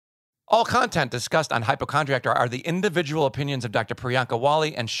All content discussed on Hypochondriac are the individual opinions of Dr. Priyanka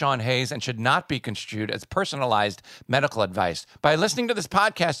Wally and Sean Hayes and should not be construed as personalized medical advice. By listening to this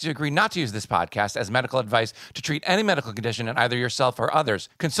podcast, you agree not to use this podcast as medical advice to treat any medical condition in either yourself or others.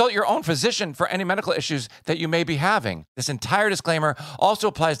 Consult your own physician for any medical issues that you may be having. This entire disclaimer also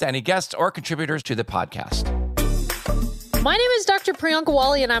applies to any guests or contributors to the podcast. My name is Dr. Priyanka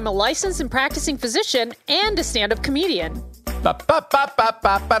Wally, and I'm a licensed and practicing physician and a stand-up comedian. Hi,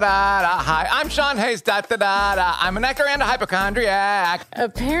 I'm Sean Hayes. I'm an actor and a hypochondriac.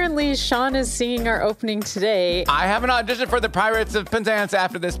 Apparently, Sean is singing our opening today. I have an audition for the Pirates of Penzance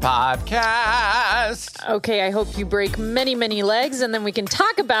after this podcast. Okay, I hope you break many, many legs, and then we can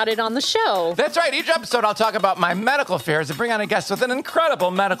talk about it on the show. That's right. Each episode, I'll talk about my medical fears and bring on a guest with an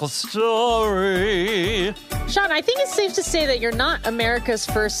incredible medical story. Sean, I think it's safe to say that you're not America's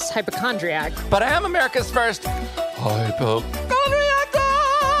first hypochondriac. But I am America's first hypochondriac.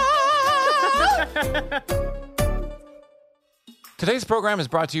 Today's program is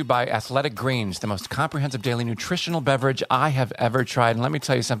brought to you by Athletic Greens, the most comprehensive daily nutritional beverage I have ever tried. And let me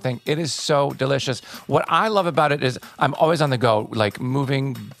tell you something, it is so delicious. What I love about it is I'm always on the go, like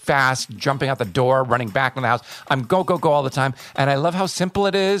moving fast, jumping out the door, running back in the house. I'm go all the time. And I love how simple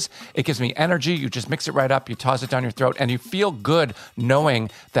it is. It gives me energy. You just mix it right up, you toss it down your throat, and you feel good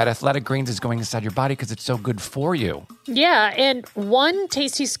knowing that Athletic Greens is going inside your body because it's so good for you. Yeah, and one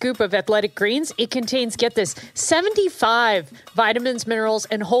tasty scoop of Athletic Greens, it contains, get this, 75 vitamins, minerals,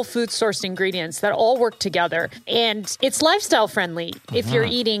 and whole food sourced ingredients that all work together. And it's lifestyle friendly. If you're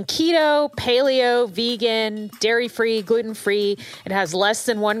eating keto, paleo, vegan, dairy-free, gluten-free, it has less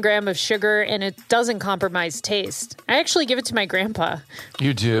than 1 gram of sugar, and it doesn't compromise taste. I actually give it to my grandpa.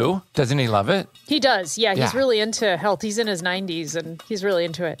 You do? Doesn't he love it? He does. Yeah, he's really into health. He's in his 90s, and he's really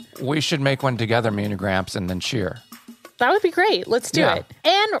into it. We should make one together, me and your gramps, and then cheer. That would be great. Let's do it.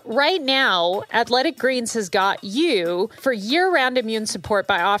 And right now, Athletic Greens has got you for year-round immune support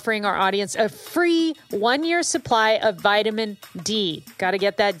by offering our audience a free 1-year supply of vitamin D. Got to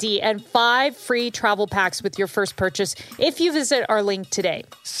get that D. And 5 free travel packs with your first purchase if you visit our link today.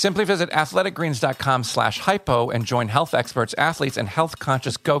 Simply visit athleticgreens.com/hypo and join health experts, athletes, and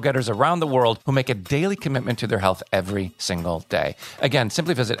health-conscious go-getters around the world who make a daily commitment to their health every single day. Again,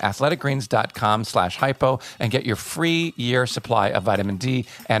 simply visit athleticgreens.com/hypo and get your free year supply of vitamin D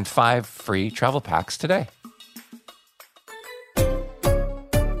and 5 free travel packs today.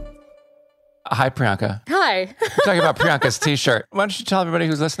 Hi, Priyanka. Hi. We're talking about Priyanka's t-shirt. Why don't you tell everybody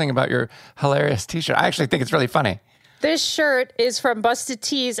who's listening about your hilarious t-shirt? I actually think it's really funny. This shirt is from Busted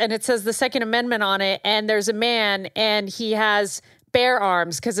Tees, and it says the Second Amendment on it, and there's a man, and he has bear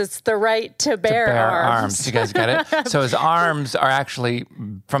arms because it's the right to bear arms. You guys get it? So his arms are actually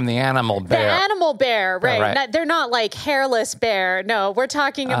from the animal bear. The animal bear, right. Right. They're not like hairless bear. No, we're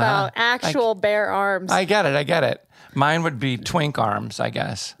talking about actual bear arms. I get it. Mine would be twink arms, I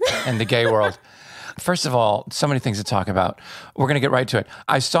guess, in the gay world. First of all, so many things to talk about. We're going to get right to it.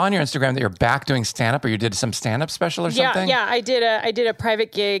 I saw on your Instagram that you're back doing stand-up, or you did some stand-up special or something? Yeah, I did a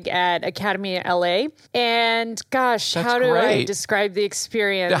private gig at Academy LA. And gosh, That's how do I great. describe the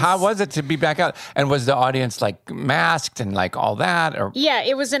experience? How was it to be back out? And was the audience like masked and like all that? Or Yeah,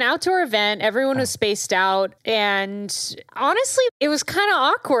 it was an outdoor event. Everyone was spaced out. And honestly, it was kind of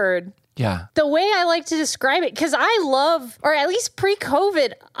awkward. Yeah. The way I like to describe it, because I love, or at least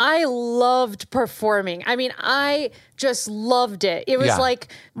pre-COVID, I loved performing. I mean, I just loved it. It was like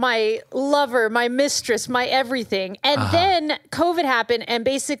my lover, my mistress, my everything. And then COVID happened and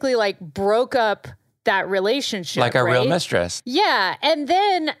basically like broke up that relationship. Like a right? real mistress. Yeah. And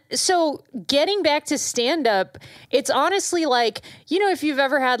then, so getting back to stand-up, it's honestly like, you know, if you've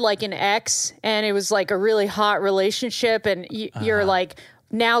ever had like an ex and it was like a really hot relationship and you're like,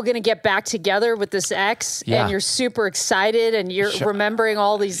 now going to get back together with this ex and you're super excited and you're remembering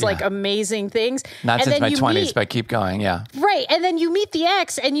all these like amazing things. Not and since then my 20s, but keep going. Yeah. Right. And then you meet the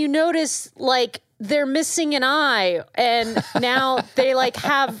ex and you notice like they're missing an eye and now they like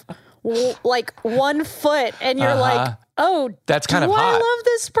have like 1 foot and you're like, oh, that's kind of do hot. I love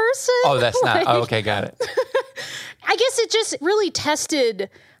this person? Oh, that's like, not. Oh, okay. Got it. I guess it just really tested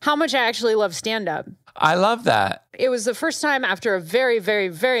how much I actually love stand-up. I love that. It was the first time after a very, very,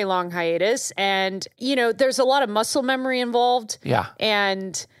 very long hiatus. And, you know, there's a lot of muscle memory involved. Yeah.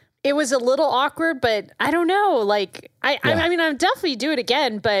 And it was a little awkward, but I don't know. Like, I mean, I'll definitely do it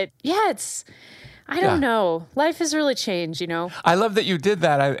again. But yeah, I don't know. Life has really changed, you know? I love that you did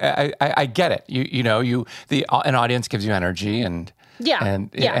that. I get it. An audience gives you energy and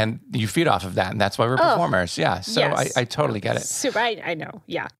you feed off of that. And that's why we're performers. Yeah. So yes. I totally get it. Super. I know.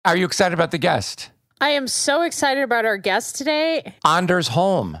 Yeah. Are you excited about the guest? I am so excited about our guest today, Anders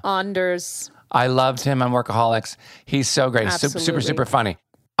Holm. Anders. I loved him on Workaholics. He's so great. He's super, super, Absolutely. super funny.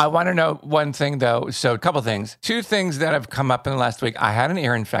 I want to know one thing, though. So a couple things. Two things that have come up in the last week. I had an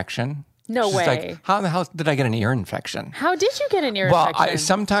ear infection. No She's way. like, how in the hell did I get an ear infection? How did you get an ear Well, infection?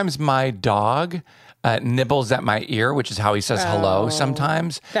 sometimes my dog nibbles at my ear, which is how he says hello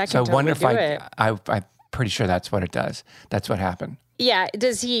sometimes. That So can I wonder totally if do I'm pretty sure that's what it does. That's what happened. Yeah.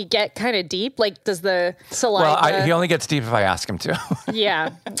 Does he get kind of deep? Like, does the saliva? Well, he only gets deep if I ask him to.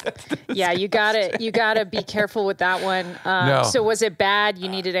 Yeah. Yeah. You gotta be careful with that one. No. So was it bad? You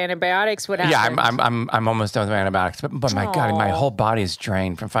needed antibiotics? What happened? Yeah, I'm almost done with my antibiotics, but my God, my whole body is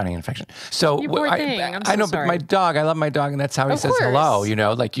drained from fighting infection. So You poor thing. I'm I so know, sorry. but my dog, I love my dog, and that's how he Of says hello. course. You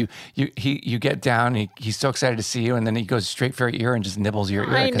know, like you get down, he's so excited to see you, and then he goes straight for your ear and just nibbles your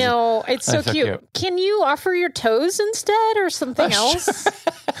ear. I 'cause know. It's so that's cute. Can you offer your toes instead or something else?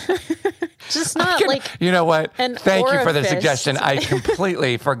 Just not like You know what? an Thank you for the orifice. suggestion. I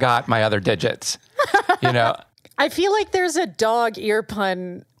completely forgot my other digits. You know, I feel like there's a dog ear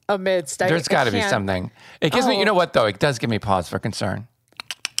pun amidst. there's got to be can't- something. It gives me, you know what, though? It does give me pause for concern.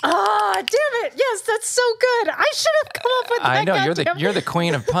 Ah, damn it. Yes, that's so good. I should have come up with that. I know goddamn- you're the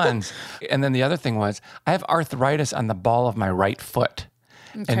queen of puns. And then the other thing was I have arthritis on the ball of my right foot.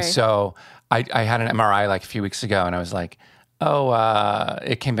 Okay. And so I had an MRI like a few weeks ago and I was like,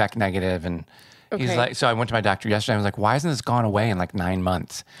 it came back negative. And he's Okay. like, so I went to my doctor yesterday. I was like, why hasn't this gone away in like 9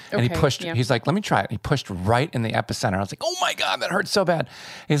 months? And he Okay, pushed, yeah. he's like, let me try it. He pushed right in the epicenter. I was like, oh my God, that hurts so bad.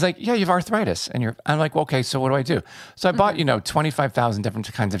 He's like, yeah, you have arthritis. And I'm like, well, okay, so what do I do? So I bought, 25,000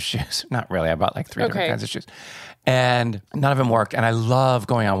 different kinds of shoes. Not really. I bought like 3 different Okay. kinds of shoes. And none of them worked. And I love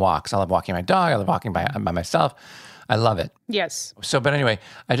going on walks. I love walking my dog. I love walking by myself. I love it. Yes. So, but anyway,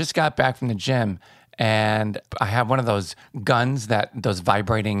 I just got back from the gym and I have one of those guns those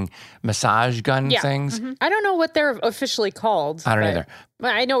vibrating massage gun Yeah. things. I don't know what they're officially called. I don't but either.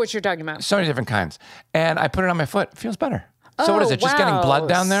 I know what you're talking about. So many different kinds. And I put it on my foot. It feels better. So what is Oh, it? Just getting wow. blood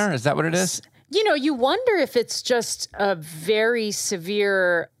down there? Is that what it is? You wonder if it's just a very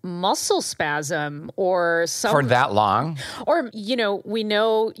severe muscle spasm or For some, that long? or, we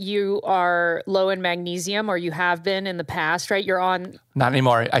know you are low in magnesium or you have been in the past, right? You're on, Not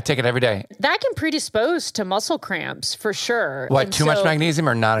anymore. I take it every day. that can predispose to muscle cramps for sure. What, And too much so- magnesium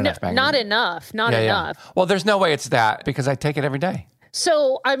or not enough magnesium? Not enough. Not Yeah, enough. yeah. Well, there's no way it's that because I take it every day.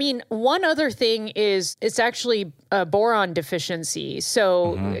 So, one other thing is it's actually a boron deficiency.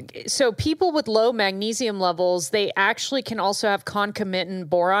 So, so people with low magnesium levels, they actually can also have concomitant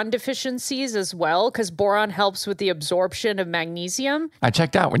boron deficiencies as well, because boron helps with the absorption of magnesium. I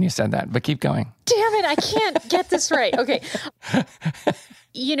checked out when you said that, but keep going. Damn it, I can't get this right. Okay.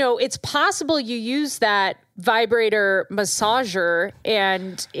 It's possible you use that vibrator massager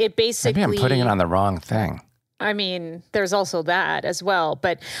and it basically... Maybe I'm putting it on the wrong thing. There's also that as well.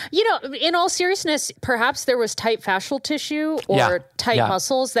 But, in all seriousness, perhaps there was tight fascial tissue or Yeah, tight yeah.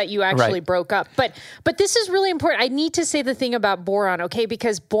 muscles that you actually Right. broke up. But this is really important. I need to say the thing about boron, okay?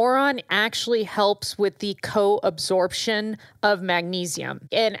 Because boron actually helps with the co-absorption of magnesium.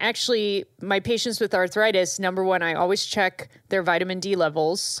 And actually, my patients with arthritis, number one, I always check their vitamin D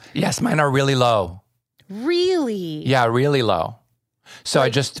levels. Yes, mine are really low. Really? Yeah, really low. So I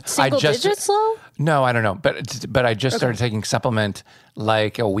just Digits low? No, I don't know, but I just started taking supplement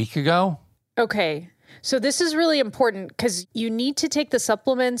like a week ago. Okay. So this is really important because you need to take the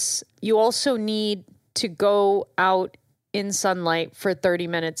supplements. You also need to go out in sunlight for 30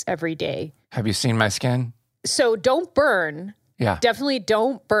 minutes every day. Have you seen my skin? So don't burn. Yeah. Definitely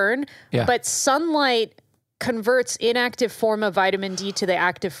don't burn. Yeah. But sunlight converts inactive form of vitamin D to the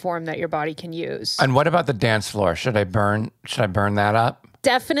active form that your body can use. And what about the dance floor? Should I burn that up?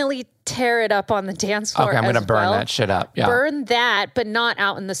 Definitely tear it up on the dance floor. Okay, I'm going to as burn well. that shit up. Yeah. Burn that, but not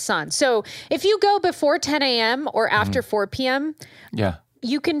out in the sun. So if you go before 10 a.m. or after 4 p.m., Yeah.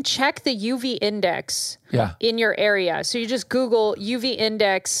 you can check the UV index Yeah. in your area. So you just Google UV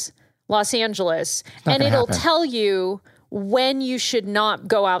index Los Angeles, not and gonna it'll happen. tell you when you should not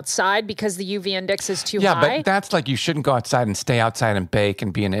go outside because the UV index is too Yeah, high. but that's like you shouldn't go outside and stay outside and bake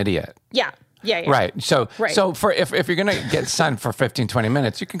and be an idiot. Yeah. Right. So Right. so for if you're going to get sun for 15, 20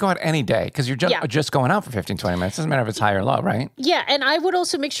 minutes, you can go out any day because you're Yeah. just going out for 15, 20 minutes. Doesn't matter if it's high or low, right? Yeah, and I would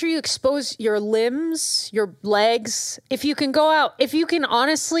also make sure you expose your limbs, your legs. If you can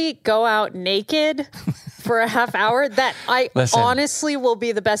honestly go out naked for a half hour, that Listen. honestly will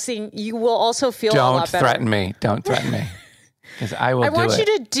be the best thing. You will also feel a Don't lot better. threaten me. Don't threaten me. Because I will I do want it.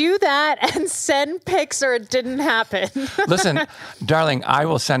 you to do that and send pics or it didn't happen. Listen, darling, I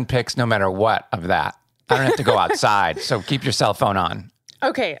will send pics no matter what of that. I don't have to go outside. So keep your cell phone on.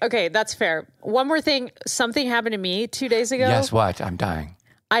 Okay, that's fair. One more thing. Something happened to me 2 days ago. Yes, what? I'm dying.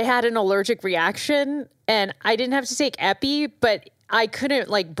 I had an allergic reaction and I didn't have to take epi, but I couldn't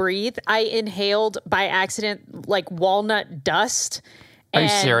like breathe. I inhaled by accident like walnut dust. Are you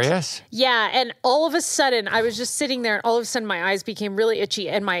serious? Yeah. And all of a sudden I was just sitting there and all of a sudden my eyes became really itchy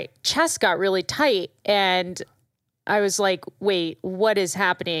and my chest got really tight. And I was like, wait, what is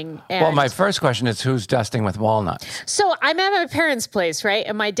happening? And Well, my first question is who's dusting with walnuts? so I'm at my parents' place, right?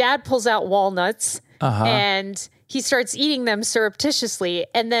 And my dad pulls out walnuts and he starts eating them surreptitiously.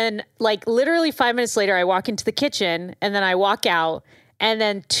 And then, like, literally 5 minutes later, I walk into the kitchen and then I walk out. And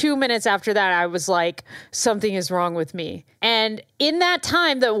then 2 minutes after that, I was like, something is wrong with me. And in that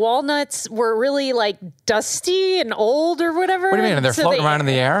time, the walnuts were really like dusty and old or whatever. What do you mean? They're So floating around in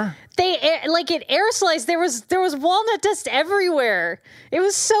the air? it aerosolized. There was walnut dust everywhere. It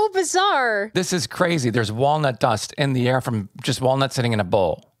was so bizarre. This is crazy. There's walnut dust in the air from just walnuts sitting in a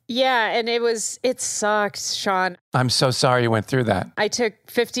bowl. Yeah, and it sucked, Sean. I'm so sorry you went through that. I took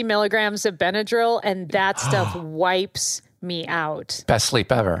 50 milligrams of Benadryl, and that stuff wipes me out. Best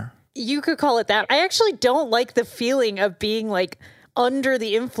sleep ever. You could call it that. I actually don't like the feeling of being like under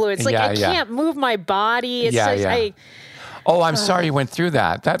the influence. Like I can't move my body. It's Oh, I'm sorry you went through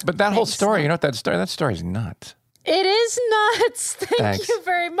that. But that whole story, you know what that story's nuts. It is nuts. Thank you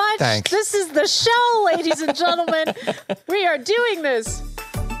very much. Thanks. This is the show, ladies and gentlemen. We are doing this.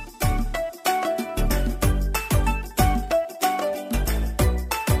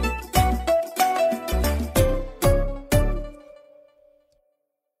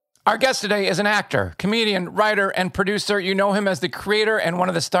 Our guest today is an actor, comedian, writer, and producer. You know him as the creator and one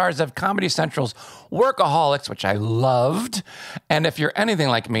of the stars of Comedy Central's Workaholics, which I loved. And if you're anything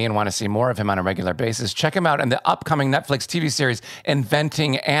like me and want to see more of him on a regular basis, check him out in the upcoming Netflix TV series,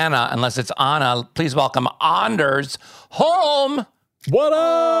 Inventing Anna. Unless it's Anna, please welcome Anders Holm. What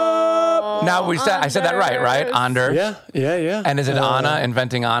up? Now, I said that right? Anders? Yeah. And is it Anna,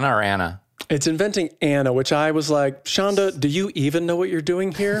 Inventing Anna, or Anna? It's Inventing Anna, which I was like, Shonda, do you even know what you're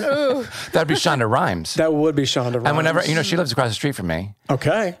doing here? That'd be Shonda Rhimes. That would be Shonda Rhimes. And whenever, she lives across the street from me.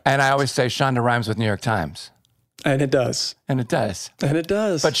 Okay. And I always say Shonda rhymes with New York Times. And it does. And it does. And it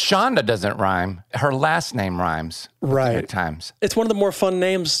does. But Shonda doesn't rhyme. Her last name rhymes. Right. New York Times. It's one of the more fun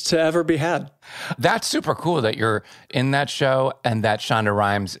names to ever be had. That's super cool that you're in that show and that Shonda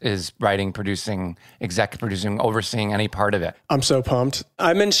Rhimes is writing, producing, executive producing, overseeing any part of it. I'm so pumped.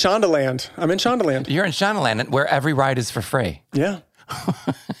 I'm in Shondaland. You're in Shondaland where every ride is for free. Yeah.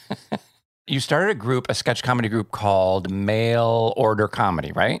 You started a sketch comedy group called Mail Order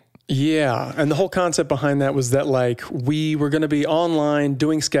Comedy, right? Yeah. And the whole concept behind that was that like we were going to be online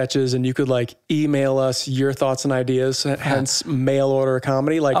doing sketches and you could like email us your thoughts and ideas, hence mail order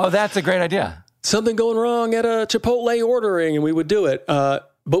comedy. Like, oh, that's a great idea. Something going wrong at a Chipotle ordering and we would do it.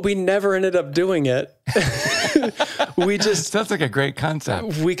 But we never ended up doing it. We just... Sounds like a great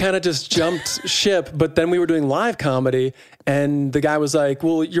concept. We kind of just jumped ship, but then we were doing live comedy and the guy was like,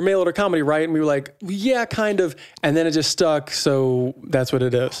 well, you're mail order comedy, right? And we were like, yeah, kind of. And then it just stuck. So that's what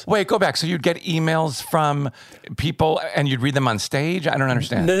it is. Wait, go back. So you'd get emails from people and you'd read them on stage? I don't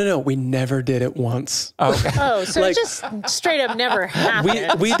understand. No. We never did it once. Okay. Oh, so Like- it just straight up never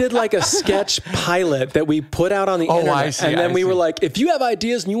happened. We did like a sketch pilot that we put out on the internet. I see, and then I we were see. like, if you have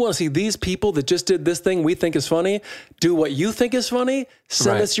ideas and you want to see these people that just did this thing we think is funny, do what you think is funny,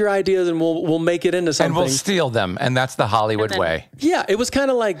 send Right. us your ideas and we'll make it into something. And we'll steal them. And that's the Hollywood way. Yeah, it was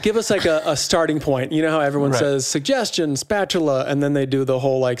kind of like, give us like a starting point. You know how everyone Right. says suggestion, spatula, and then they do the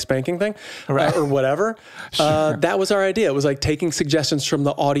whole like spanking thing Right. or whatever. That was our idea. It was like taking suggestions from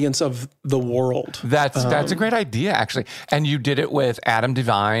the audience of the world. That's a great idea, actually. And you did it with Adam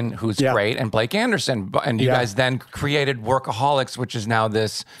Devine, who's Yeah. great, and Blake Anderson. And you Yeah. guys then created Workaholics, which is now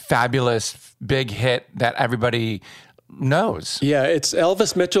this fabulous big hit that everybody knows. Yeah, it's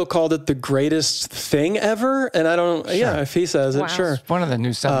Elvis Mitchell called it the greatest thing ever. And I don't, yeah, if he says Wow. it, sure. One of the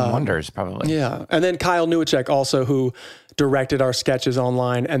new seven wonders, probably. Yeah. And then Kyle Newacek also, who directed our sketches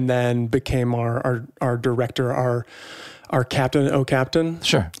online and then became our director, our captain, captain.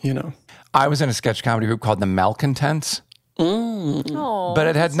 Sure. You know. I was in a sketch comedy group called the Malcontents, Oh, but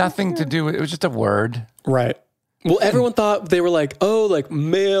it had nothing to do with, it was just a word. Right. Well, everyone thought they were like, oh, like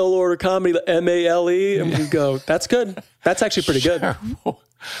mail order comedy, the MALE. And we go, that's good. That's actually pretty good.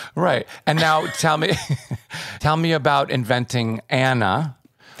 Right. And now tell me about Inventing Anna,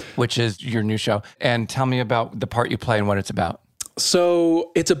 which is your new show, and tell me about the part you play and what it's about.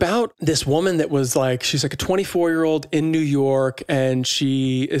 So it's about this woman that was like, she's like a 24-year-old in New York, and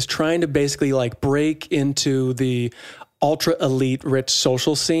she is trying to basically like break into the ultra elite rich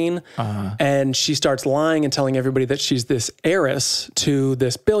social scene. And she starts lying and telling everybody that she's this heiress to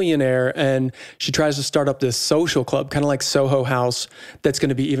this billionaire. And she tries to start up this social club, kind of like Soho House, that's going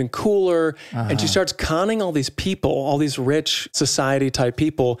to be even cooler. And she starts conning all these people, all these rich society type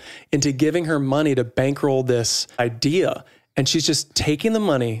people, into giving her money to bankroll this idea. And she's just taking the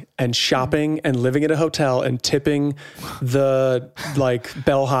money and shopping and living at a hotel and tipping the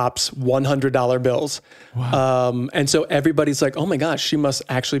bellhops $100 bills. Wow. And so everybody's like, oh my gosh, she must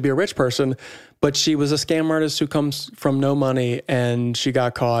actually be a rich person. But she was a scam artist who comes from no money, and she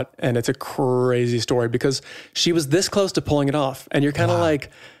got caught. And it's a crazy story because she was this close to pulling it off. And you're kind of like,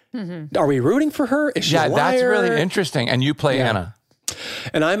 are we rooting for her? Is she a liar? That's really interesting. And you play Anna.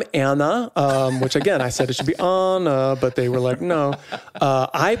 And I'm Anna, which again, I said it should be Anna, but they were like, no.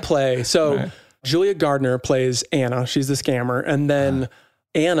 Julia Gardner plays Anna. She's the scammer. And then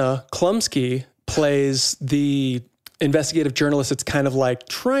Anna Chlumsky plays the investigative journalist. It's kind of like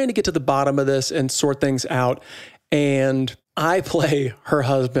trying to get to the bottom of this and sort things out. And I play her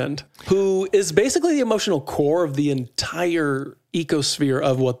husband, who is basically the emotional core of the entire ecosphere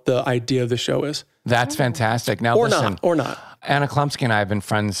of what the idea of the show is. That's fantastic. Now, Or listen, not. Anna Chlumsky and I have been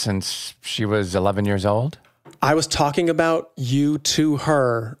friends since she was 11 years old. I was talking about you to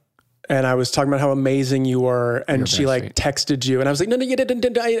her, and I was talking about how amazing you were, and she texted you, and I was like, no, you didn't.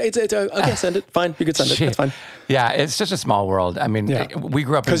 Okay, send it. Fine, you could send it. That's fine. Yeah, it's just a small world. I mean, we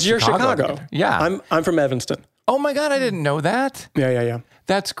grew up in Chicago. Because you're Chicago. Yeah. I'm from Evanston. Oh my God, I didn't know that. Yeah.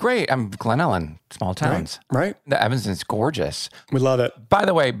 That's great. I'm Glen Ellen, small towns. Right. The Evanston's gorgeous. We love it. By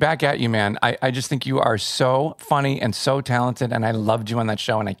the way, back at you, man. I just think you are so funny and so talented, and I loved you on that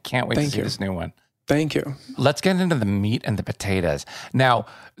show, and I can't wait to see this new one. Thank you. Let's get into the meat and the potatoes. Now,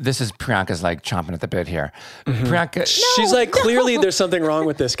 this is Priyanka's like chomping at the bit here. Priyanka, she's like, clearly there's something wrong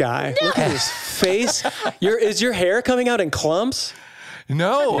with this guy. Look at his face. Is your hair coming out in clumps?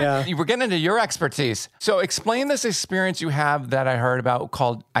 No, we're getting into your expertise. So explain this experience you have that I heard about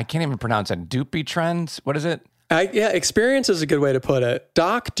called, I can't even pronounce it, Dupuytren's. What is it? Experience is a good way to put it.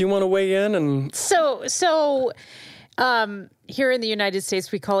 Doc, do you want to weigh in? And So here in the United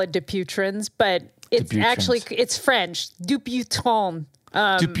States, we call it Dupuytren's, but it's actually, it's French, Dupuytren.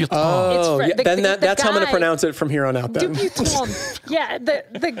 That's how I'm going to pronounce it from here on out then. Dupuytren. Yeah,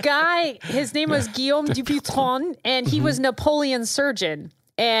 the guy, his name was Guillaume Dupuytren, and he was Napoleon's surgeon.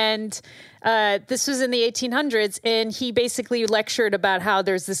 And this was in the 1800s, and he basically lectured about how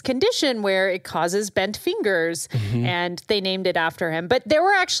there's this condition where it causes bent fingers, and they named it after him. But there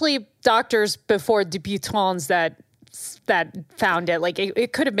were actually doctors before Dupuytren's that found it. Like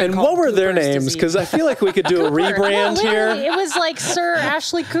it could have been. And called what were their Cooper's names? Because I feel like we could do a rebrand here. It was like Sir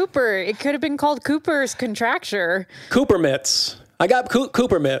Ashley Cooper. It could have been called Cooper's contracture. Cooper mitts. I got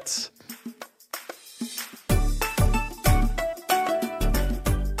Cooper mitts.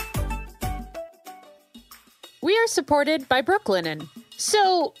 We are supported by Brooklinen.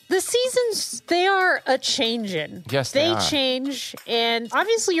 So the seasons, they are a changin'. Yes, they are. Change, and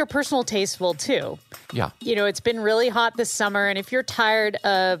obviously your personal taste will too. Yeah. You know, it's been really hot this summer, and if you're tired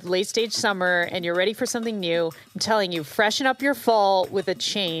of late stage summer and you're ready for something new, I'm telling you, freshen up your fall with a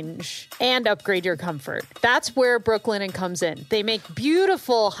change and upgrade your comfort. That's where Brooklinen comes in. They make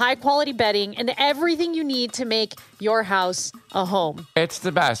beautiful, high quality bedding and everything you need to make your house a home. It's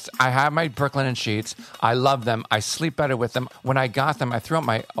the best. I have my Brooklinen sheets. I love them. I sleep better with them. When I got them, I threw out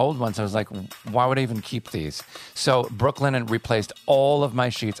my old ones. I was like, why would I even keep these? So Brooklinen replaced all of my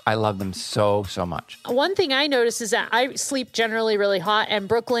sheets. I love them so, so much. One thing I noticed is that I sleep generally really hot, and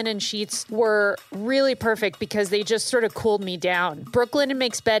Brooklinen sheets were really perfect because they just sort of cooled me down. Brooklinen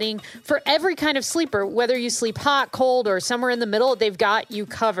makes bedding for every kind of sleeper, whether you sleep hot, cold, or somewhere in the middle, they've got you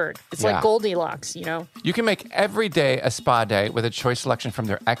covered. It's like Goldilocks, you know? You can make every day a spa day with a choice selection from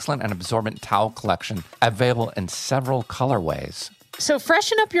their excellent and absorbent towel collection, available in several colorways. So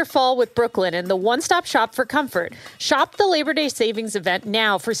freshen up your fall with Brooklinen, the one-stop shop for comfort. Shop the Labor Day savings event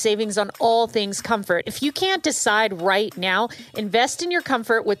now for savings on all things comfort. If you can't decide right now, invest in your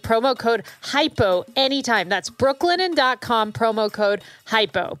comfort with promo code HYPO anytime. That's brooklinen.com, promo code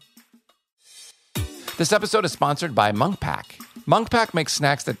HYPO. This episode is sponsored by Munk Pack. Munk Pack makes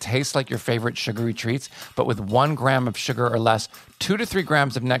snacks that taste like your favorite sugary treats, but with 1 gram of sugar or less, 2 to 3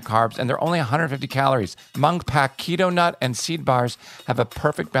 grams of net carbs, and they're only 150 calories. Mung Pack Keto Nut and Seed Bars have a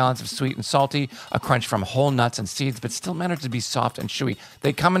perfect balance of sweet and salty, a crunch from whole nuts and seeds, but still manage to be soft and chewy.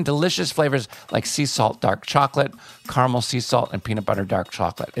 They come in delicious flavors like sea salt dark chocolate, caramel sea salt, and peanut butter dark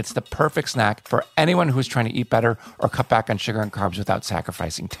chocolate. It's the perfect snack for anyone who's trying to eat better or cut back on sugar and carbs without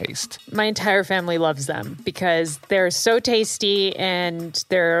sacrificing taste. My entire family loves them because they're so tasty and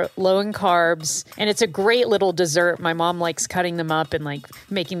they're low in carbs. And it's a great little dessert. My mom likes cutting them up and like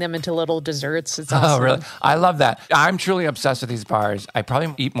making them into little desserts. It's awesome. Oh, really? I love that. I'm truly obsessed with these bars. I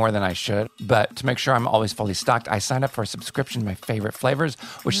probably eat more than I should, but to make sure I'm always fully stocked, I signed up for a subscription to my favorite flavors,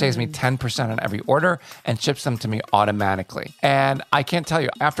 which saves me 10% on every order and ships them to me automatically. And I can't tell you,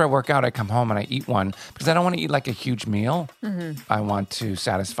 after I work out, I come home and I eat one because I don't want to eat like a huge meal. I want to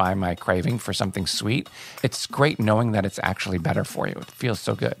satisfy my craving for something sweet. It's great knowing that it's actually better for you. It feels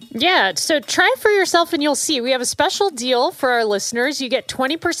so good. Yeah, so try it for yourself and you'll see. We have a special deal for our listeners. You get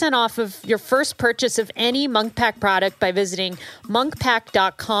 20% off of your first purchase of any Mung Pack product by visiting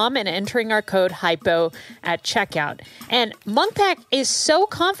monkpack.com and entering our code HYPO at checkout. And Mung Pack is so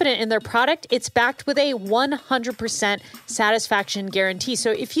confident in their product, it's backed with a 100% satisfaction guarantee.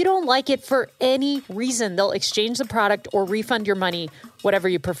 So if you don't like it for any reason, they'll exchange the product or refund your money, whatever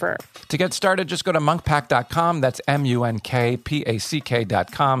you prefer. To get started, just go to monkpack.com. That's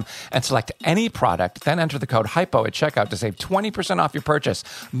MUNKPACK.com and select any product. Then enter the code HYPO at checkout to save 20% off your purchase.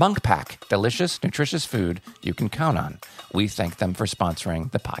 Mung Pack, delicious, nutritious food you can count on. We thank them for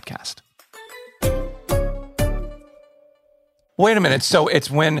sponsoring the podcast. Wait a minute. So it's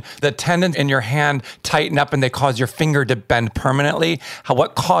when the tendons in your hand tighten up and they cause your finger to bend permanently.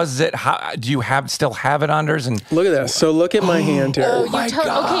 What causes it? How do you still have it, Anders? And Look at this. So look at my hand here. Oh, my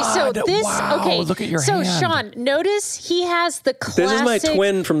God. Okay, so this. Wow. Okay, Look at your so hand. Sean, notice he has the classic. This is my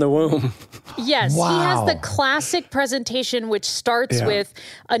twin from the womb. Yes, Wow. he has the classic presentation, which starts with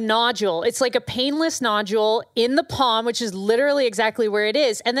a nodule. It's like a painless nodule in the palm, which is literally exactly where it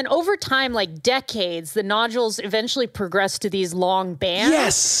is. And then over time, like decades, the nodules eventually progress to these long bands.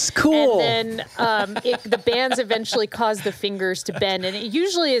 Yes, cool. And then the bands eventually cause the fingers to bend. And it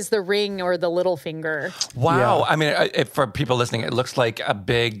usually is the ring or the little finger. wow. Yeah. I mean, for people listening, it looks like a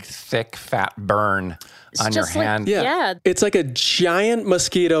big, thick, fat burn on your just like- hand. Yeah. It's like a giant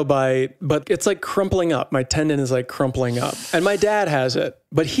mosquito bite, but it's like crumpling up. My tendon is like crumpling up. And my dad has it,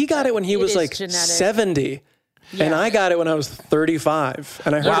 but he got it when he was is like genetic. 70. And I got it when I was 35.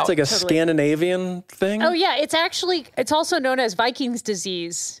 And I heard Wow. it's like a Totally. Scandinavian thing. Oh, yeah. It's also known as Viking's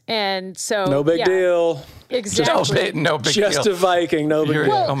disease. And so. No big yeah, deal. Exactly. No big Just deal. a Viking, no big You're-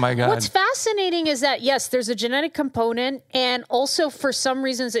 deal. oh my God. What's fascinating is that, yes, there's a genetic component. And also, for some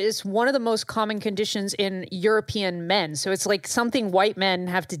reasons, it's one of the most common conditions in European men. So it's like something white men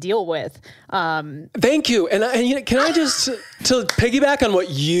have to deal with. Thank you. And you know, can I just, to piggyback on what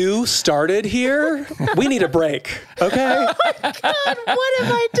you started here, we need a break, okay? God, what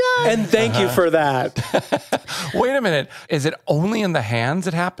have I done? And thank you for that. Wait a minute. Is it only in the hands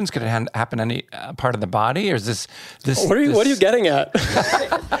it happens? Could it happen any part of the body? Or is this What are you getting at?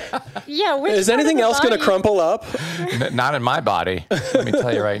 Yeah. which Is part of anything the else going to body- crumple up? Not in my body. Let me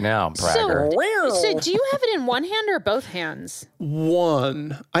tell you right now, bragger. So do you have it in one hand or both hands?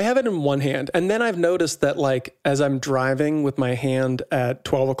 One. I have it in one hand. And then I've noticed that, like, as I'm driving with my hand at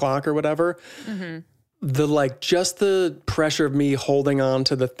 12 o'clock or whatever, just the pressure of me holding on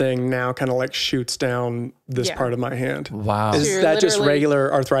to the thing now kind of like shoots down this Yeah. part of my hand. Wow. Is you're that just literally-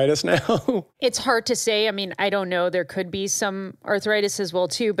 regular arthritis now? It's hard to say. I mean, I don't know. There could be some arthritis as well,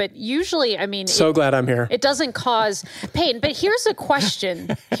 too. But usually, I mean, So glad I'm here. it doesn't cause pain. But here's a question.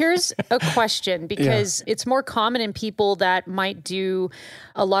 Because it's more common in people that might do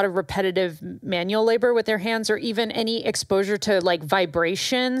a lot of repetitive manual labor with their hands or even any exposure to like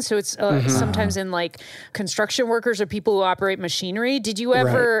vibration. So it's sometimes in like construction workers or people who operate machinery.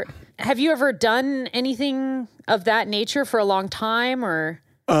 Have you ever done anything of that nature for a long time or?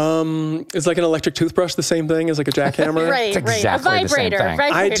 Is like an electric toothbrush the same thing as like a jackhammer? Right. exactly A the same vibrator.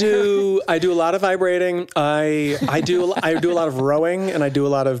 thing. I do a lot of vibrating. I do a lot of rowing and I do a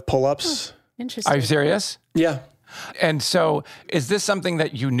lot of pull-ups. Interesting. Are you serious? Yeah. And so, is this something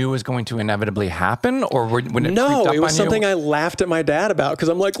that you knew was going to inevitably happen, or when it creeped No, up it was on something you? I laughed at my dad about because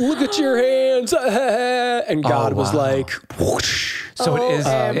I'm like, look at your hands. And God was like, whoosh. So it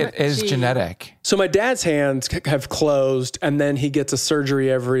is OMG. genetic. So my dad's hands have closed and then he gets a surgery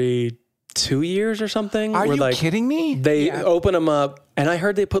every 2 years or something. Are where, you like, kidding me? They open them up And I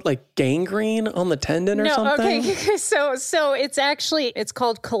heard they put like gangrene on the tendon or something. Okay. So it's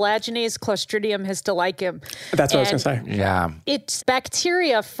called collagenase Clostridium histolyticum. That's what I was going to say. Yeah. It's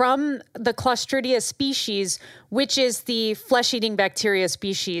bacteria from the Clostridia species, which is the flesh-eating bacteria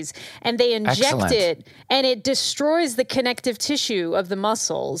species. And they inject Excellent. it, and it destroys the connective tissue of the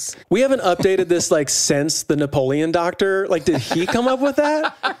muscles. We haven't updated this like since the Napoleon doctor. Like, did he come up with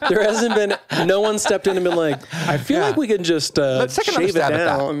that? There hasn't been, no one stepped in and been like, I feel like we can just Let's take another shave it stab at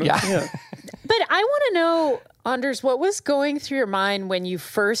that. down. Yeah. But I want to know, Anders, what was going through your mind when you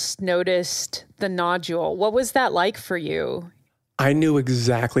first noticed the nodule? What was that like for you? I knew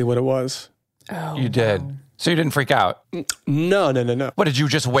exactly what it was. Oh, You did. So you didn't freak out. No. What, did you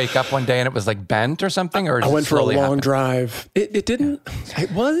just wake up one day and it was like bent or something? Or I went for a long happened? drive.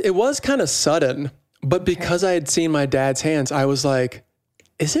 It was kind of sudden, but because I had seen my dad's hands, I was like,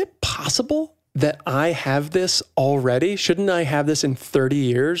 is it possible that I have this already? Shouldn't I have this in 30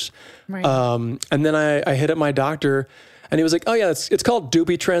 years? Right. And then I hit up my doctor and he was like, oh yeah, it's called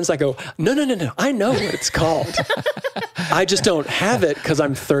Dupuytren's. I go, no. I know what it's called. I just don't have it because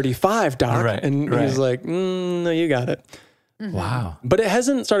I'm 35, doc. Right, and right. he's like, no, you got it. Wow. But it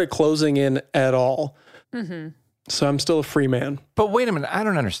hasn't started closing in at all. So I'm still a free man. But wait a minute, I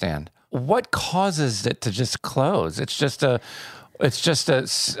don't understand. What causes it to just close? It's just a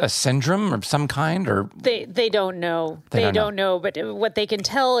syndrome of some kind, or They don't know. They don't don't know. But what they can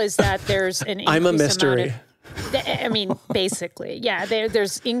tell is that there's an I'm a increased amount mystery. I mean, basically, yeah,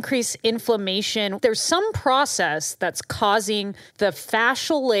 there's increased inflammation. There's some process that's causing the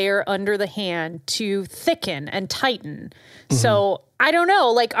fascial layer under the hand to thicken and tighten. So I don't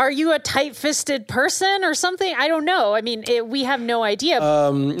know, like, are you a tight-fisted person or something? I don't know. I mean, we have no idea.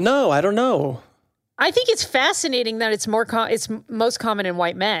 No, I don't know. I think it's fascinating that it's most common in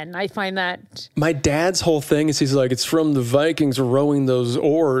white men. I find that. My dad's whole thing is he's like, it's from the Vikings rowing those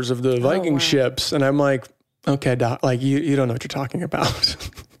oars of the Viking ships. And I'm like, okay, doc, like you don't know what you're talking about.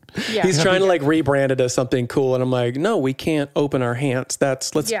 Yeah. He's trying to like rebrand it as something cool. And I'm like, no, we can't open our hands.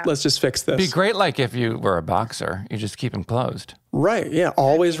 Let's just fix this. be great like if you were a boxer, you just keep them closed. Right. Yeah.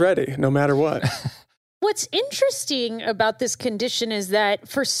 Always ready, no matter what. What's interesting about this condition is that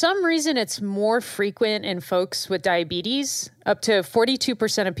for some reason it's more frequent in folks with diabetes. Up to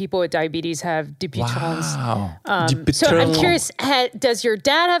 42% of people with diabetes have Dupuytren's. Wow. So I'm curious, does your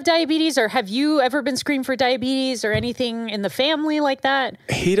dad have diabetes, or have you ever been screened for diabetes or anything in the family like that?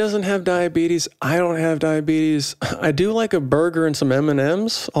 He doesn't have diabetes. I don't have diabetes. I do like a burger and some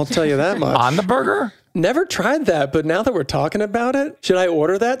M&Ms. I'll tell you that much. On the burger? Never tried that, but now that we're talking about it, should I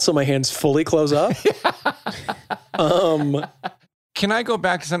order that so my hands fully close up? Can I go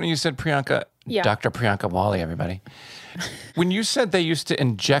back to something you said, Priyanka? Yeah. Dr. Priyanka Wally, everybody. When you said they used to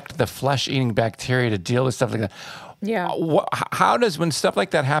inject the flesh-eating bacteria to deal with stuff like that, Yeah. when stuff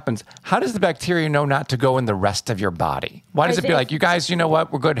like that happens, how does the bacteria know not to go in the rest of your body? Why does it be like, you guys, you know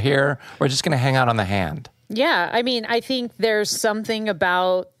what? We're good here. We're just going to hang out on the hand. Yeah, I mean, I think there's something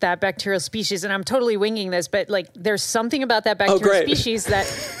about that bacterial species, and I'm totally winging this, but like there's something about that bacterial species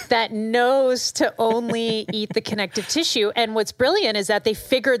that knows to only eat the connective tissue. And what's brilliant is that they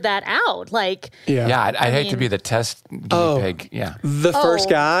figured that out. Like, I'd hate to be the test guinea pig. Yeah. The first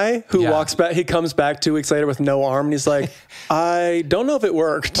guy who Yeah. walks back, he comes back 2 weeks later with no arm, and he's like, I don't know if it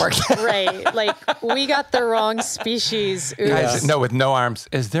worked. right, like we got the wrong species. Oops. Guys, no, with no arms.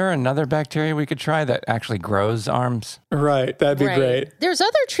 Is there another bacteria we could try that actually grows arms? Right, that'd be great. There's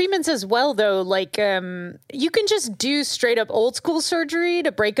other treatments as well, though. Like you can just do straight up old school surgery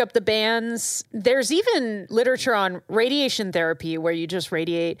to break up the bands. There's even literature on radiation therapy where you just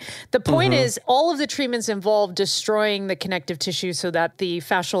radiate. The point is all of the treatments involve destroying the connective tissue so that the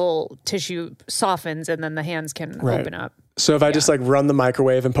fascial tissue softens and then the hands can open up. So if I just like run the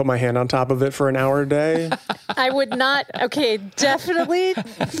microwave and put my hand on top of it for an hour a day? I would not. Okay, definitely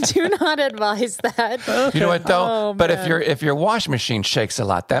do not advise that. You know what though? Oh, but man. if your washing machine shakes a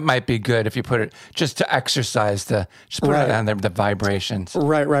lot, that might be good if you put it just to exercise just put it on the vibrations.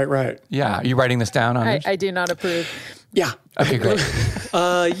 Right. Yeah. Are you writing this down on I do not approve. Yeah. Okay, great.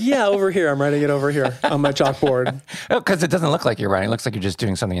 Yeah, over here. I'm writing it over here on my chalkboard. Because it doesn't look like you're writing. It looks like you're just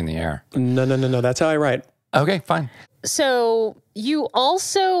doing something in the air. No. That's how I write. Okay, fine. So you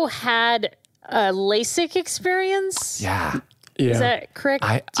also had a LASIK experience? Yeah. Yeah. Is that correct?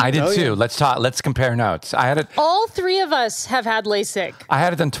 I did too. Yeah. Let's compare notes. I had it. All three of us have had LASIK. I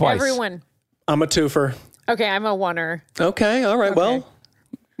had it done twice. Everyone. I'm a twofer. Okay, I'm a oneer. Okay. All right. Okay.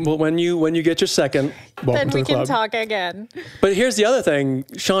 Well, when you get your second, welcome Then to we the can club. talk again. But here's the other thing.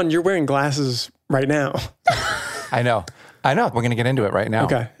 Sean, you're wearing glasses right now. I know. We're going to get into it right now.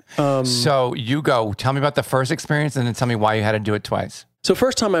 Okay. So you go. Tell me about the first experience and then tell me why you had to do it twice. So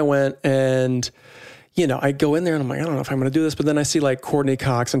first time I went and, I go in there and I'm like, I don't know if I'm going to do this. But then I see like Courtney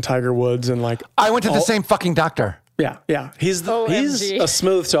Cox and Tiger Woods and like. I went to the same fucking doctor. Yeah. He's OMG. a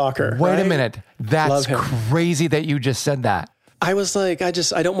smooth talker. Wait right? a minute. That's crazy that you just said that. I was like, I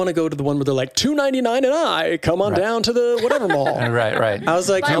don't want to go to the one where they're like $2.99 and come on down to the whatever mall. Right. I was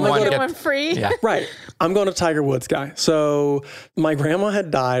like, Buy I'm one, going get to one free. Yeah. Right. I'm going to Tiger Woods guy. So my grandma had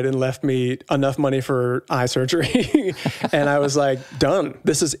died and left me enough money for eye surgery. And I was like, done.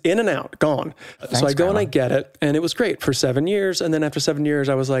 This is in and out, gone. So I go and I get it. And it was great for 7 years. And then after 7 years,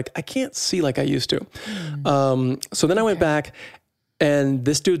 I was like, I can't see like I used to. So then I went back. And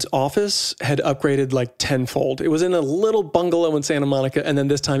this dude's office had upgraded like tenfold. It was in a little bungalow in Santa Monica. And then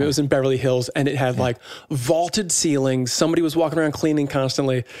this time it was in Beverly Hills and it had like vaulted ceilings. Somebody was walking around cleaning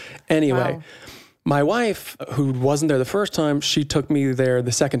constantly. Anyway, Wow. My wife, who wasn't there the first time, she took me there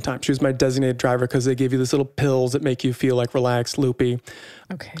the second time. She was my designated driver because they give you these little pills that make you feel like relaxed, loopy.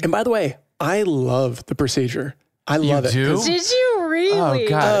 Okay. And by the way, I love the procedure. I love it. do? 'cause- Did you really? Oh,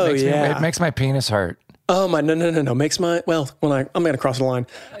 God. Oh, It makes my penis hurt. Oh my, no. Makes my, well, when I'm going to cross the line.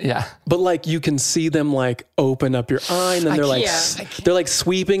 Yeah. But like you can see them like open up your eye and then they're like, they're like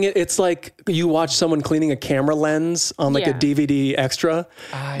sweeping it. It's like you watch someone cleaning a camera lens on like a Yeah. DVD extra.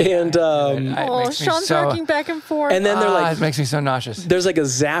 It Oh, makes me Sean's so- rocking back and forth. And then they're like, it makes me so nauseous. there's like a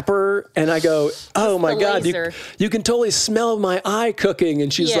zapper and I go, oh my the God, laser. you can totally smell my eye cooking.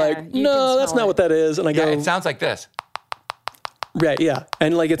 And she's Yeah, like, you no, can that's smell not it. what that is. And I Yeah, go, it sounds like this. right, yeah.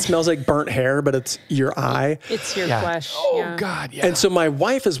 And like it smells like burnt hair, but it's your eye. it's your Yeah. flesh. Oh, yeah. God. Yeah. And so my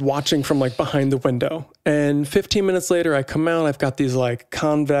wife is watching from like behind the window. And 15 minutes later, I come out. I've got these like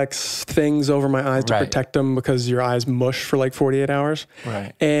convex things over my eyes to Right. protect them because your eyes mush for like 48 hours.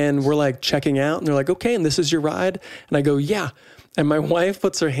 Right. And we're like checking out and they're like, okay, and this is your ride? And I go, yeah. And my wife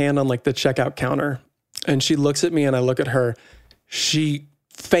puts her hand on like the checkout counter and she looks at me and I look at her. She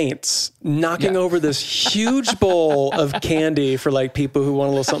faints, knocking over this huge bowl of candy for like people who want a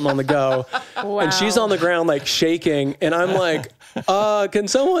little something on the go. And she's on the ground like shaking. And I'm like, can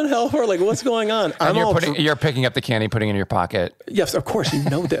someone help her? Like, what's going on? And you're picking up the candy, putting it in your pocket. Yes, of course, you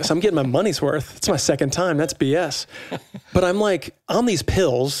know this. I'm getting my money's worth. It's my second time. That's BS. But I'm like on these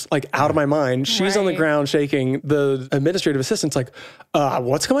pills, like out of my mind. She's on the Right. ground shaking. The administrative assistant's like,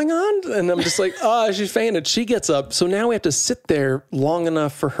 what's going on? And I'm just like, she's fainted. She gets up. So now we have to sit there long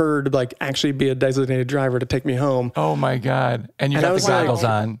enough for her to like actually be a designated driver to take me home. Oh, my God. And you And I got the was like- goggles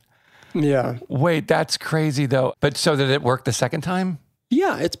on. Yeah. Wait, that's crazy, though. But so did it work the second time?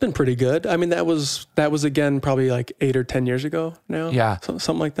 Yeah, it's been pretty good. I mean, that was again, probably like 8 or 10 years ago now. Yeah.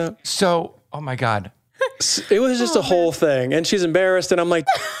 Something like that. So, oh, my God. It was just a whole thing. And she's embarrassed. And I'm like,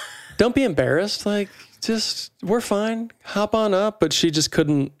 don't be embarrassed. Like, we're fine. Hop on up. But she just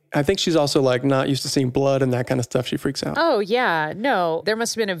couldn't. I think she's also like not used to seeing blood and that kind of stuff. She freaks out. Oh, yeah. No, there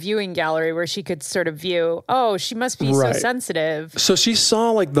must have been a viewing gallery where she could sort of view, oh, she must be Right. so sensitive. So she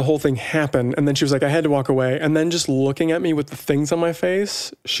saw like the whole thing happen. And then she was like, I had to walk away. And then just looking at me with the things on my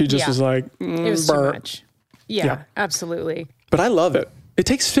face, she just Yeah. was like, It was too burr. much. Yeah, Yeah. absolutely. But I love it. It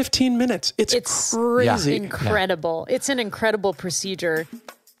takes 15 minutes. It's Yeah. crazy. Incredible. It's an incredible procedure.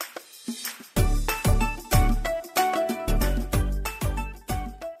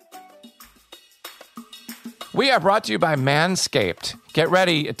 We are brought to you by Manscaped. Get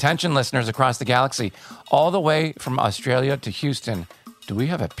ready, attention listeners across the galaxy, all the way from Australia to Houston. Do we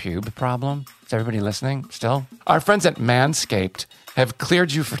have a pube problem? Is everybody listening still? Our friends at Manscaped have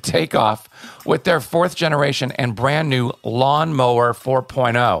cleared you for takeoff with their 4th generation and brand new Lawnmower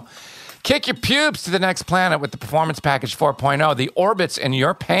 4.0. Kick your pubes to the next planet with the Performance Package 4.0. The orbits in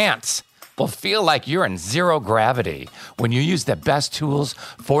your pants will feel like you're in zero gravity when you use the best tools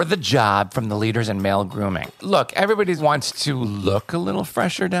for the job from the leaders in male grooming. Look, everybody wants to look a little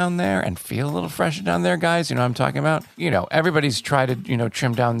fresher down there and feel a little fresher down there, guys. You know what I'm talking about? You know, everybody's tried to,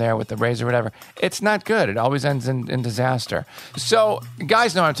 trim down there with the razor or whatever. It's not good. It always ends in disaster. So,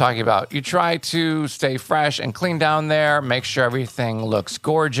 guys know what I'm talking about. You try to stay fresh and clean down there, make sure everything looks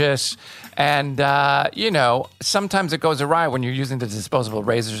gorgeous. And, sometimes it goes awry when you're using the disposable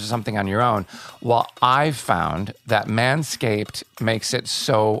razors or something on your own. Well, I've found that Manscaped makes it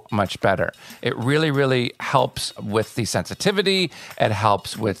so much better. It really, really helps with the sensitivity. It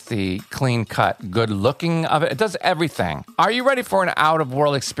helps with the clean cut, good looking of it. It does everything. Are you ready for an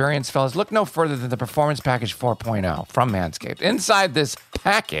out-of-world experience, fellas? Look no further than the Performance Package 4.0 from Manscaped. Inside this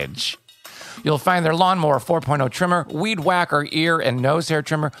package, you'll find their Lawnmower 4.0 trimmer, Weed Whacker ear and nose hair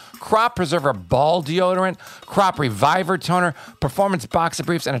trimmer, Crop Preserver ball deodorant, Crop Reviver toner, Performance boxer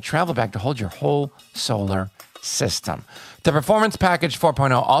briefs, and a travel bag to hold your whole solar system. The Performance Package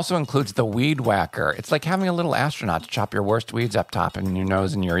 4.0 also includes the Weed Whacker. It's like having a little astronaut to chop your worst weeds up top in your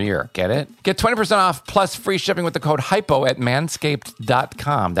nose and your ear. Get it? Get 20% off plus free shipping with the code HYPO at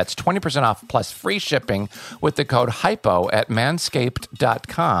manscaped.com. That's 20% off plus free shipping with the code HYPO at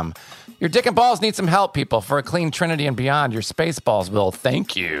manscaped.com. Your dick and balls need some help, people. For a clean Trinity and beyond, your space balls will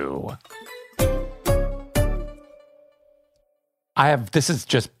thank you. This is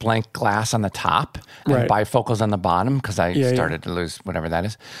just blank glass on the top and bifocals on the bottom because I started to lose whatever that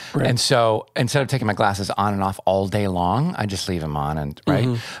is. Right. And so instead of taking my glasses on and off all day long, I just leave them on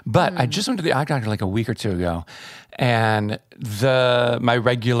But I just went to the eye doctor like a week or two ago, and my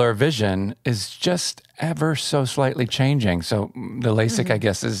regular vision is just ever so slightly changing. So the LASIK, I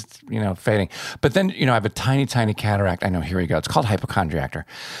guess, is, fading. But then, I have a tiny, tiny cataract. I know, here we go. It's called hypochondriactor.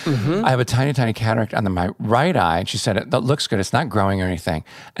 I have a tiny, tiny cataract on my right eye. And she said, that looks good. It's not growing or anything.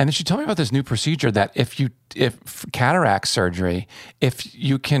 And then she told me about this new procedure that if cataract surgery, if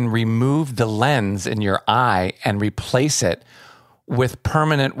you can remove the lens in your eye and replace it with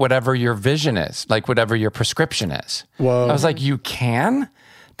permanent whatever your vision is, like whatever your prescription is. Whoa. I was like, you can?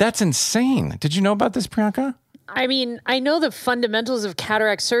 That's insane. Did you know about this, Priyanka? I mean, I know the fundamentals of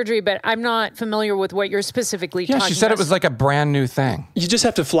cataract surgery, but I'm not familiar with what you're specifically talking about. Yeah, she said it was like a brand new thing. You just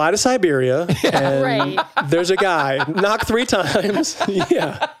have to fly to Siberia, and there's a guy. Knock 3 times.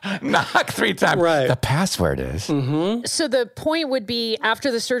 Knock 3 times. Right. The password is. So the point would be,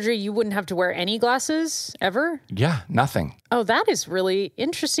 after the surgery, you wouldn't have to wear any glasses ever? Yeah, nothing. Oh, that is really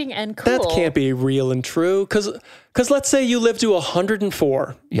interesting and cool. That can't be real and true, because let's say you live to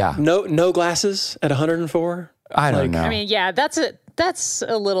 104. Yeah. No glasses at 104. I don't know. I mean, yeah, that's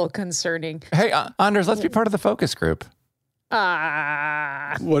a little concerning. Hey, Anders, let's be part of the focus group.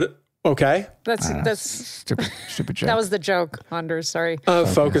 What? Okay. That's stupid joke. That was the joke, Anders. Sorry.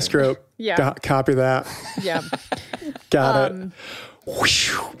 Focus group. Yeah. Copy that. Yeah. Got it.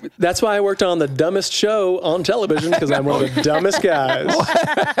 That's why I worked on the dumbest show on television, because I'm one of the dumbest guys. Wait,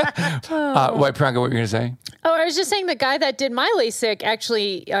 Priyanka, what were you going to say? Oh, I was just saying the guy that did my LASIK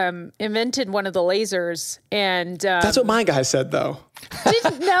actually invented one of the lasers, and that's what my guy said, though.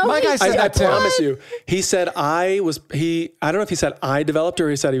 No, my guy said that too. I promise you. He said I don't know if he said I developed, or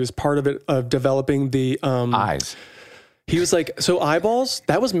he said he was part of it, of developing the eyes. He was like, so eyeballs?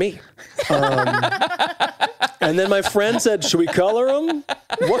 That was me. And then my friend said, should we color them?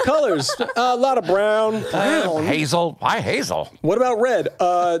 What colors? A lot of brown. Hazel. Why hazel? What about red?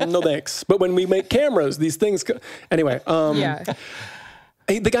 No thanks. But when we make cameras, these things... Anyway. The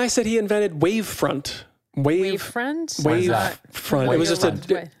guy said he invented Wavefront. Wavefront? Wavefront. It was just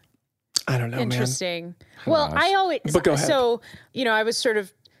I don't know, interesting. Man. Well, I always... But go ahead. So, I was sort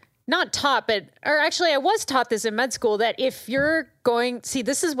of not taught, or actually I was taught this in med school, that if you're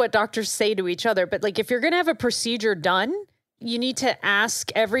this is what doctors say to each other, but like if you're going to have a procedure done, you need to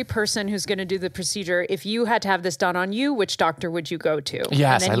ask every person who's going to do the procedure, if you had to have this done on you, which doctor would you go to?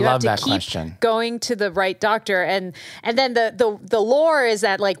 Yes, and then I you love have to that keep question. Going to the right doctor, and then the lore is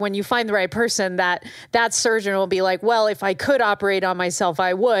that like when you find the right person, that surgeon will be like, well, if I could operate on myself,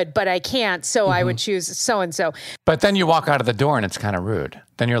 I would, but I can't, so I would choose so and so. But then you walk out of the door and it's kind of rude.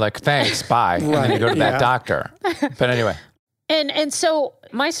 Then you're like, thanks, bye, and then you go to that doctor. But anyway. And so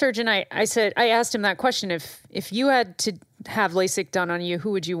my surgeon, I asked him that question, if you had to have LASIK done on you, who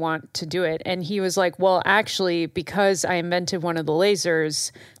would you want to do it? And he was like, well, actually, because I invented one of the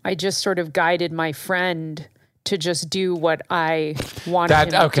lasers, I just sort of guided my friend to just do what I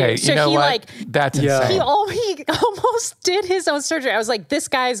wanted him to do. So you know what? That's insane. He almost did his own surgery. I was like, this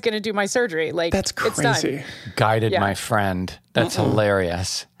guy is going to do my surgery. Like, that's crazy. It's done. Guided my friend. That's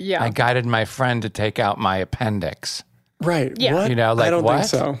hilarious. Yeah. I guided my friend to take out my appendix. Right. Yeah. What? I don't think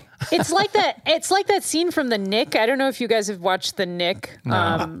so. It's like that scene from The Knick. I don't know if you guys have watched The Knick.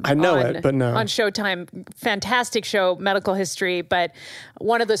 No. I know it, but no. On Showtime. Fantastic show, medical history. But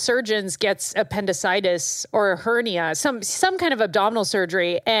one of the surgeons gets appendicitis or hernia, some kind of abdominal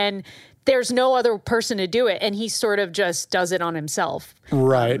surgery, and there's no other person to do it, and he sort of just does it on himself.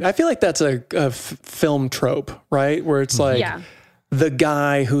 Right. I feel like that's a film trope, right? Where it's like the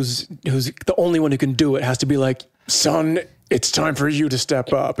guy who's the only one who can do it has to be like, son, it's time for you to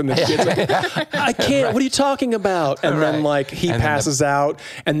step up. And the kid's like, I can't, what are you talking about? And then like he passes out,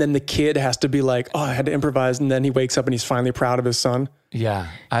 and then the kid has to be like, oh, I had to improvise. And then he wakes up and he's finally proud of his son. Yeah.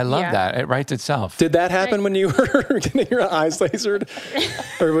 I love that. It writes itself. Did that happen when you were getting your eyes lasered?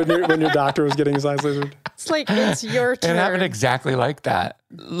 Or when your doctor was getting his eyes lasered? It's like, it's your turn. It happened exactly like that.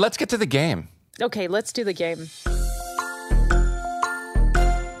 Let's get to the game. Okay, let's do the game.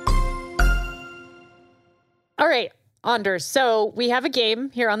 All right, Anders. So we have a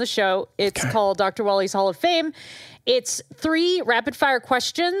game here on the show. It's called Dr. Wally's Hall of Fame. It's 3 rapid fire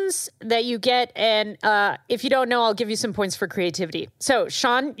questions that you get. And if you don't know, I'll give you some points for creativity. So,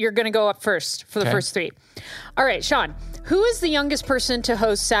 Sean, you're going to go up first for the first 3. All right, Sean, who is the youngest person to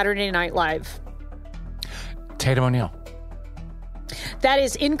host Saturday Night Live? Tatum O'Neal. That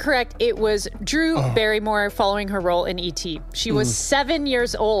is incorrect. It was Drew Barrymore following her role in E.T. She was 7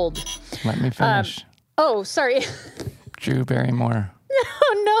 years old. Let me finish. Sorry. Drew Barrymore.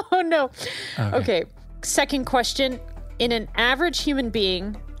 No. Okay. Second question. In an average human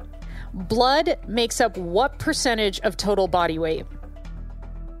being, blood makes up what percentage of total body weight?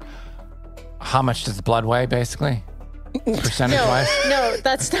 How much does the blood weigh, basically? Percentage-wise? No,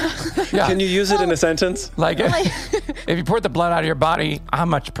 that's not. Yeah. Can you use it in a sentence? Like, if you poured the blood out of your body, how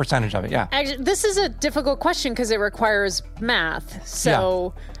much percentage of it? Yeah. Actually, this is a difficult question because it requires math.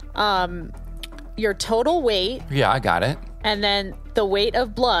 So, your total weight. Yeah, I got it. And then the weight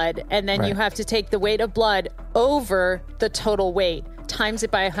of blood, and then you have to take the weight of blood over the total weight, times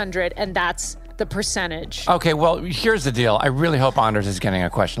it by 100, and that's the percentage. Okay, well, here's the deal. I really hope Anders is getting a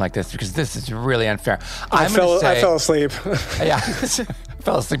question like this because this is really unfair. I fell asleep. Yeah,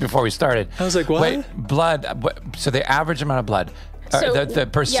 fell asleep before we started. I was like, what? Wait, blood. So the average amount of blood, So, the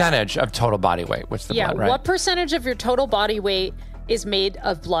percentage of total body weight. What's the blood, right? What percentage of your total body weight is made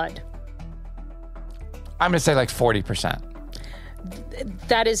of blood? I'm going to say like 40%.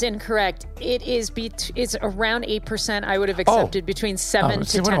 That is incorrect. It is it's around 8%. I would have accepted between 7 to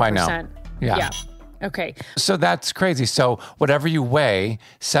 10%. What do I know? Yeah. Okay. So that's crazy. So whatever you weigh,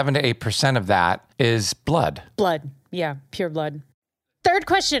 7 to 8% of that is blood. Blood. Yeah, pure blood. Third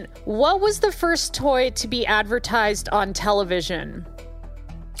question. What was the first toy to be advertised on television?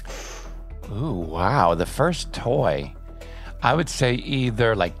 Ooh, wow. The first toy. I would say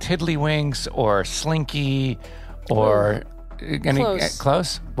either like Tiddlywinks or Slinky or...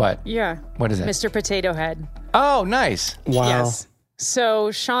 Close? What? Yeah. What is it? Mr. Potato Head. Oh, nice. Wow. Yes. So,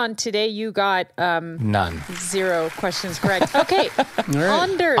 Sean, today you got None. 0 questions correct. Okay.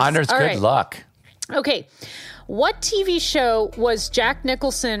 Anders. Anders, good luck. Okay. What TV show was Jack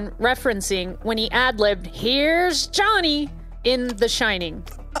Nicholson referencing when he ad-libbed, "Here's Johnny" in The Shining?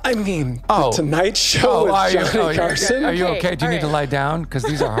 I mean, The Tonight Show with Johnny Carson. Are you okay? Do you need to lie down? Because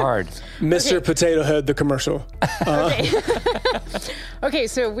these are hard. Mr. Potato Head, the commercial. Okay,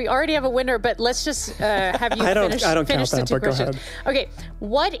 so we already have a winner, but let's just have you finish count the that, 2 but go questions. ahead. Okay,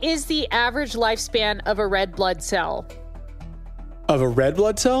 what is the average lifespan of a red blood cell? Of a red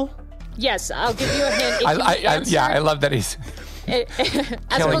blood cell? Yes, I'll give you a hint. I love that he's... As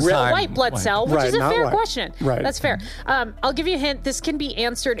opposed to a white blood cell, which is a fair question. Right. That's fair. I'll give you a hint. This can be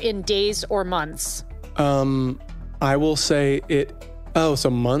answered in days or months. I will say it... Oh, so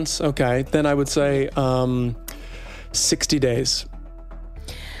months? Okay. Then I would say 60 days.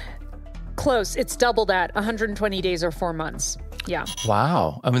 Close. It's double that. 120 days or 4 months. Yeah.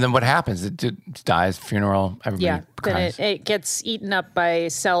 Wow. I mean, then what happens? It dies, funeral, everybody cries. Then it gets eaten up by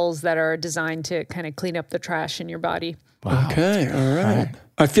cells that are designed to kind of clean up the trash in your body. Wow. Okay, all right.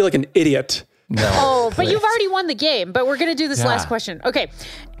 I feel like an idiot. No. Oh, but you've already won the game. But we're going to do this last question. Okay.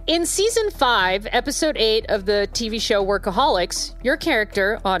 In season 5, episode 8 of the TV show Workaholics, your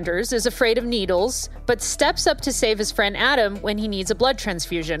character, Anders, is afraid of needles, but steps up to save his friend Adam when he needs a blood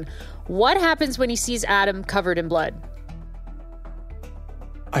transfusion. What happens when he sees Adam covered in blood?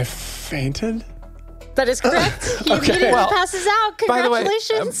 I fainted? That is correct. He immediately passes out.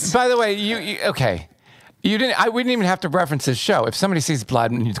 Congratulations. By the way, you okay. You didn't. We didn't even have to reference this show. If somebody sees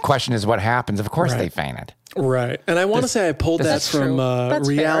blood and the question is what happens, of course they fainted. Right. And I want to say I pulled that from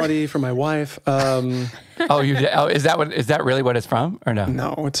reality from my wife. You did? Oh, is that really what it's from or no?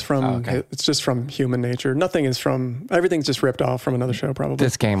 No, it's from, it's just from Human Nature. Everything's just ripped off from another show probably.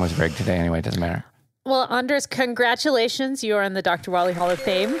 This game was rigged today anyway. It doesn't matter. Well, Anders, congratulations. You are in the Dr. Wally Hall of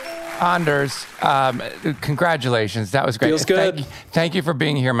Fame. Anders, congratulations. That was great. Feels good. Thank you for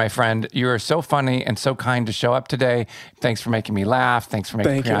being here, my friend. You are so funny and so kind to show up today. Thanks for making me laugh. Thanks for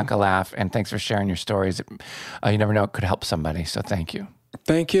making Priyanka laugh. And thanks for sharing your stories. You never know, it could help somebody. So thank you.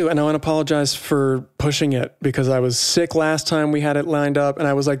 Thank you. And I want to apologize for pushing it because I was sick last time we had it lined up. And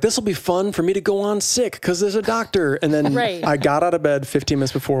I was like, this will be fun for me to go on sick because there's a doctor. And then I got out of bed 15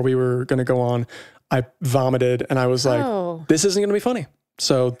 minutes before we were going to go on. I vomited and I was like, this isn't going to be funny.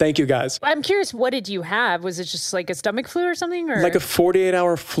 So thank you guys. I'm curious, what did you have? Was it just like a stomach flu or something? Or? Like a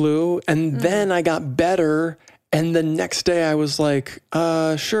 48-hour flu. And then I got better. And the next day I was like,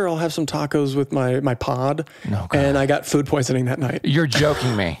 sure, I'll have some tacos with my pod. No, and I got food poisoning that night. You're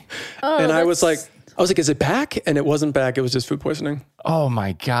joking me. And I was like, is it back? And it wasn't back. It was just food poisoning. Oh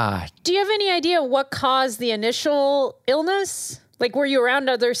my God. Do you have any idea what caused the initial illness? Like, were you around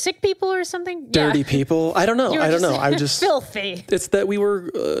other sick people or something? Dirty people. I don't know. I just filthy. It's that we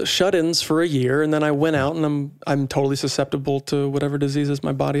were shut-ins for a year, and then I went out, and I'm totally susceptible to whatever diseases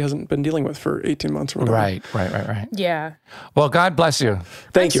my body hasn't been dealing with for 18 months or whatever. Right. Yeah. Well, God bless you.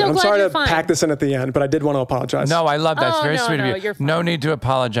 Thank you. so I'm glad sorry you're to fine. pack this in at the end, but I did want to apologize. No, I love that. It's Oh, very no, sweet no, of you. you're fine. No need to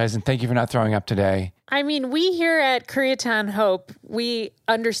apologize, and thank you for not throwing up today. I mean, we here at Koreatown Hope, we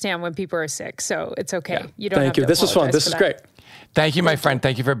understand when people are sick, so it's okay. Yeah. You don't Thank have you. to This was fun. apologize This for is that. great. Thank you, my friend.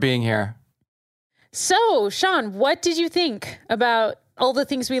 Thank you for being here. So, Sean, what did you think about all the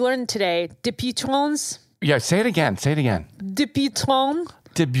things we learned today? Debutants? Yeah, say it again. Debutant?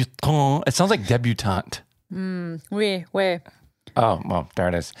 Debutant. It sounds like debutante. Oui. Oh, well, there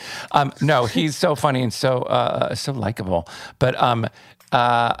it is. No, he's so funny and so likable. But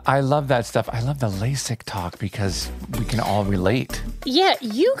I love that stuff. I love the LASIK talk because we can all relate. Yeah,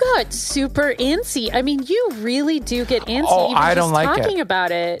 you got super antsy. I mean, you really do get antsy. Oh, even I don't just like it. talking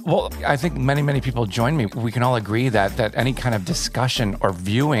about it. Well, I think many people join me. We can all agree that any kind of discussion or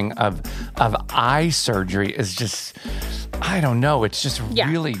viewing of eye surgery is just, I don't know. It's just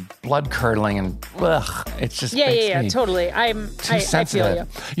really blood curdling and it's just Yeah, totally. I sensitive. feel you.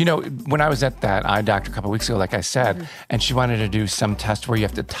 You know, when I was at that eye doctor a couple of weeks ago, like I said, and she wanted to do some test where you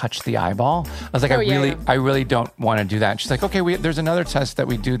have to touch the eyeball. I was like, I really don't want to do that. And she's like, okay, there's another test that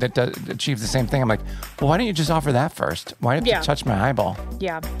we do that achieves the same thing. I'm like, well, why don't you just offer that first? Why do you have to touch my eyeball?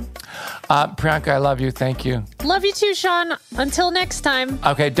 Yeah. Priyanka, I love you. Thank you. Love you too, Sean. Until next time.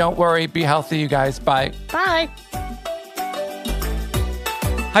 Okay, don't worry. Be healthy, you guys. Bye. Bye.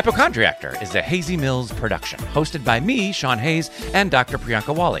 Hypochondriactor is a Hazy Mills production, hosted by me, Sean Hayes, and Dr.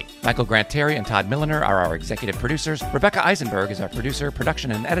 Priyanka Wally. Michael Grant Terry and Todd Milliner are our executive producers. Rebecca Eisenberg is our producer. Production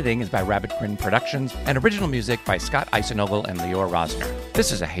and editing is by Rabbit Grin Productions, and original music by Scott Eisenogel and Leor Rosner.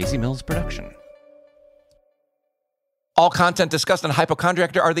 This is a Hazy Mills production. All content discussed on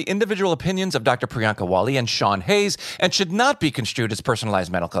Hypochondriactor are the individual opinions of Dr. Priyanka Wally and Sean Hayes and should not be construed as personalized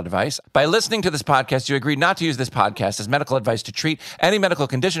medical advice. By listening to this podcast, you agree not to use this podcast as medical advice to treat any medical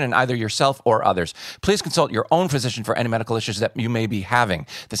condition in either yourself or others. Please consult your own physician for any medical issues that you may be having.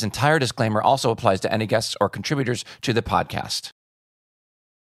 This entire disclaimer also applies to any guests or contributors to the podcast.